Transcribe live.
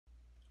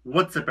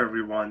What's up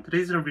everyone,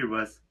 today's review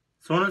is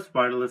Sonos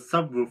wireless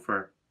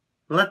subwoofer.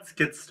 Let's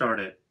get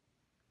started.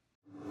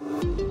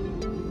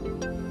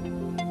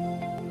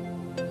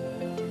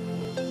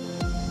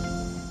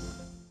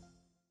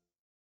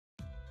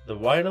 The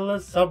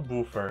wireless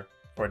subwoofer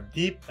for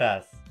deep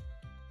bass,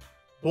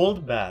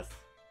 bold bass.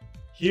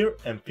 Hear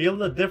and feel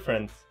the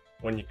difference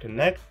when you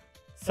connect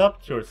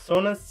sub to your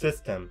Sonos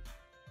system.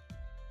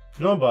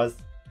 No buzz,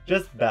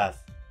 just bass.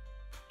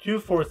 Two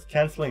force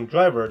cancelling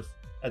drivers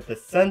at the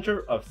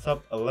center of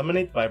sub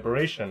eliminate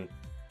vibration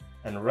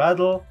and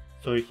rattle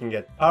so you can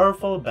get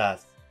powerful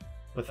bass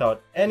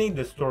without any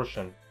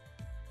distortion.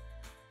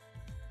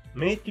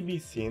 Made to be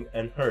seen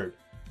and heard,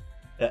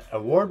 the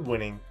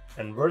award-winning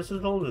and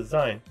versatile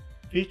design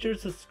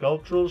features a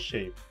sculptural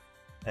shape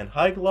and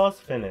high-gloss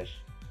finish.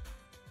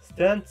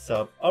 Stand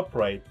sub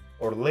upright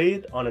or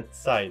laid on its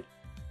side.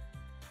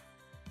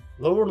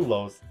 Lower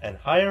lows and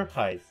higher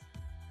highs.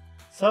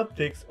 Sub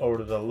takes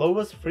over the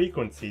lowest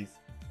frequencies,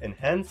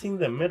 enhancing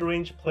the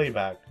mid-range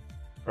playback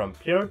from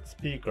paired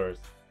speakers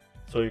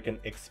so you can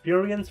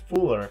experience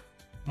fuller,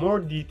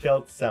 more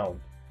detailed sound.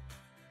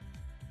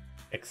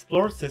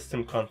 Explore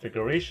system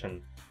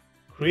configuration.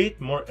 Create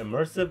more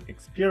immersive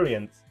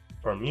experience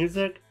for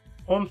music,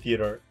 home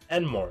theater,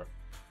 and more.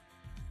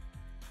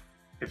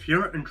 If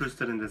you're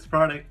interested in this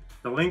product,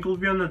 the link will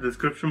be on the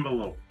description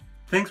below.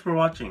 Thanks for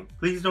watching.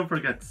 Please don't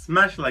forget to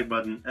smash the like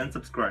button and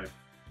subscribe.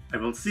 I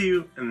will see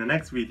you in the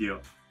next video.